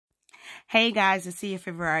Hey guys, it's your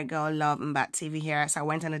favorite girl, Love and Bat TV here. So I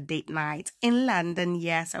went on a date night in London.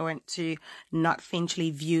 Yes, I went to Not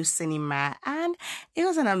Finchley View Cinema and it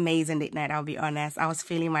was an amazing date night, I'll be honest. I was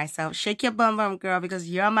feeling myself. Shake your bum bum, girl, because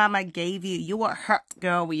your mama gave you. You were hurt,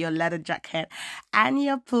 girl, with your leather jacket and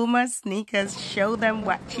your Puma sneakers. Show them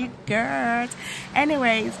what you got.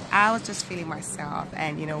 Anyways, I was just feeling myself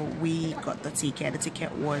and, we got the ticket. The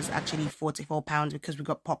ticket was actually £44 because we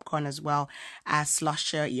got popcorn as well as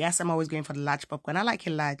slusher. Yes, I'm always going for the large popcorn. I like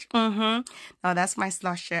it large. Now that's my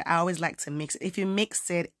slusher. I always like to mix it. If you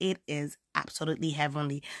mix it, it is absolutely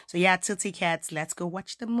heavenly. So yeah, 2 tickets. Let's go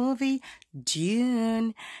watch the movie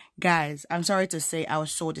Dune. Guys, I'm sorry to say I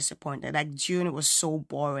was so disappointed. Like, Dune was so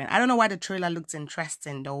boring. I don't know why the trailer looked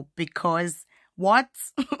interesting though, because what?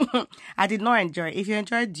 I did not enjoy it. If you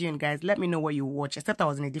enjoyed Dune, guys, let me know what you watched. Except I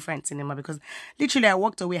was in a different cinema because literally I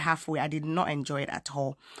walked away halfway. I did not enjoy it at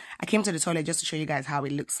all. I came to the toilet just to show you guys how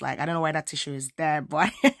it looks like. I don't know why that tissue is there, but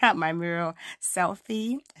I had my mirror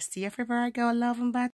selfie. Still your favorite girl, Love and Bat